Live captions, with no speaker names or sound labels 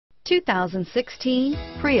2016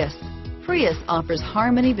 Prius. Prius offers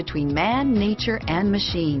harmony between man, nature, and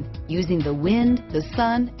machine. Using the wind, the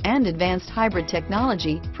sun, and advanced hybrid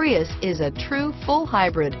technology, Prius is a true full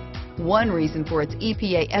hybrid. One reason for its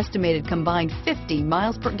EPA estimated combined 50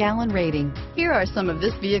 miles per gallon rating. Here are some of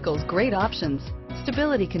this vehicle's great options: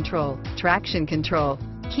 stability control, traction control,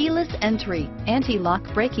 keyless entry,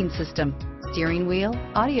 anti-lock braking system, steering wheel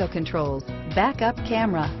audio controls, backup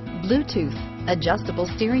camera, Bluetooth, adjustable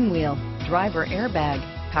steering wheel, driver airbag,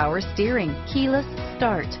 power steering, keyless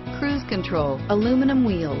start, cruise control, aluminum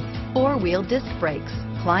wheels, four-wheel disc brakes,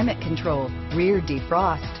 climate control, rear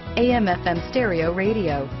defrost, AM/FM stereo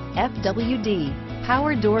radio, FWD,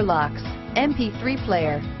 power door locks, MP3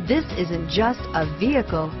 player. This isn't just a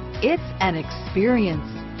vehicle, it's an experience.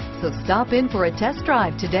 So stop in for a test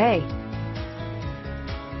drive today.